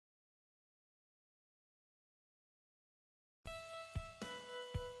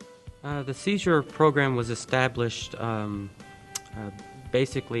The CESUR program was established uh,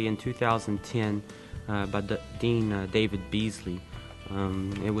 basically in 2010 by Dean David Beasley.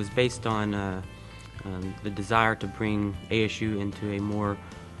 It was based on the desire to bring ASU into a more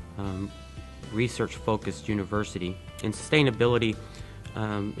um, research-focused university. And sustainability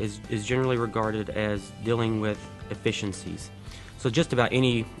is generally regarded as dealing with efficiencies. So just about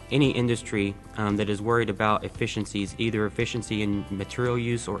any industry that is worried about efficiencies, either efficiency in material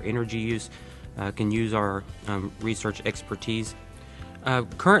use or energy use, can use our research expertise.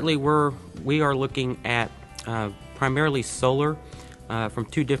 Currently, we are looking at primarily solar from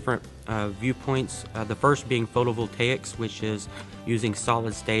two different viewpoints. The first being photovoltaics, which is using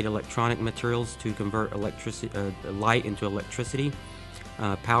solid-state electronic materials to convert light into electricity,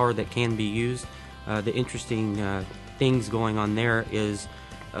 power that can be used. The interesting things going on there is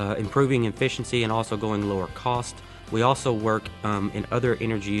improving efficiency and also going lower cost. We also work in other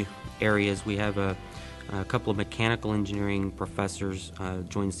energy areas. We have a couple of mechanical engineering professors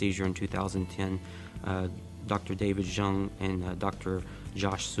joined CESUR in 2010, Dr. David Zhang and Dr.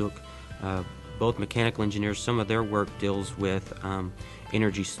 Josh Suk, both mechanical engineers. Some of their work deals with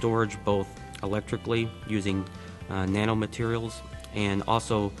energy storage, both electrically using nanomaterials and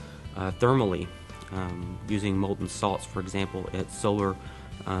also thermally using molten salts, for example, at solar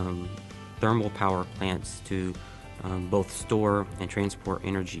thermal power plants to both store and transport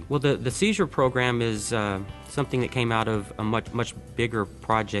energy. Well, the CESUR program is something that came out of a much bigger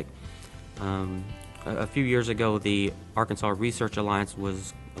project. A few years ago, the Arkansas Research Alliance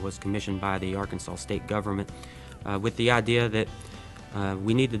was commissioned by the Arkansas state government with the idea that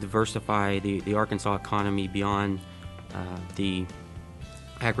we need to diversify the Arkansas economy beyond the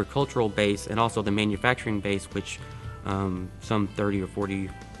agricultural base and also the manufacturing base, which some 30 or 40,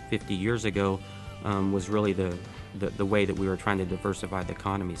 50 years ago was really the way that we were trying to diversify the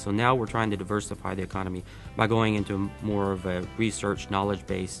economy. So now we're trying to diversify the economy by going into more of a research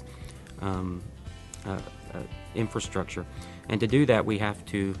knowledge-based infrastructure. And to do that, we have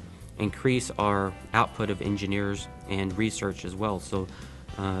to increase our output of engineers and research as well. So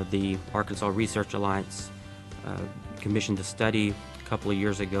the Arkansas Research Alliance commissioned a study a couple of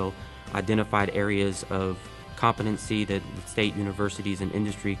years ago, identified areas of competency that state universities and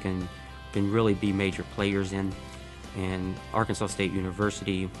industry can really be major players in. And Arkansas State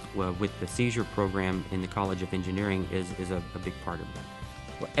University, with the CESUR program in the College of Engineering, is a big part of that.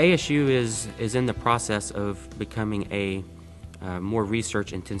 Well, ASU is in the process of becoming a more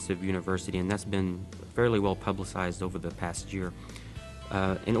research-intensive university, and that's been fairly well publicized over the past year.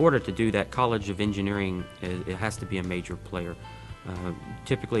 In order to do that, College of Engineering, it has to be a major player.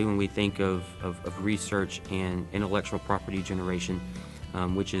 Typically, when we think of research and intellectual property generation,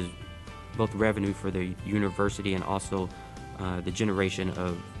 which is both revenue for the university and also the generation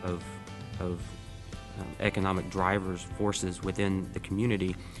of economic drivers, forces within the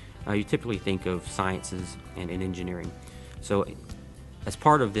community, you typically think of sciences and engineering. So as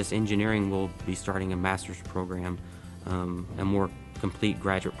part of this, engineering will be starting a master's program, a more complete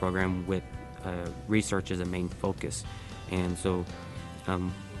graduate program with research as a main focus. And so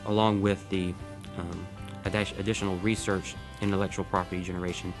along with the additional research in intellectual property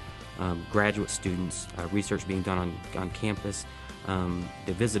generation, graduate students, research being done on campus,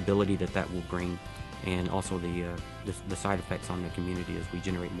 the visibility that will bring, and also the side effects on the community as we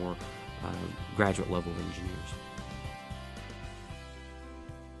generate more graduate level engineers.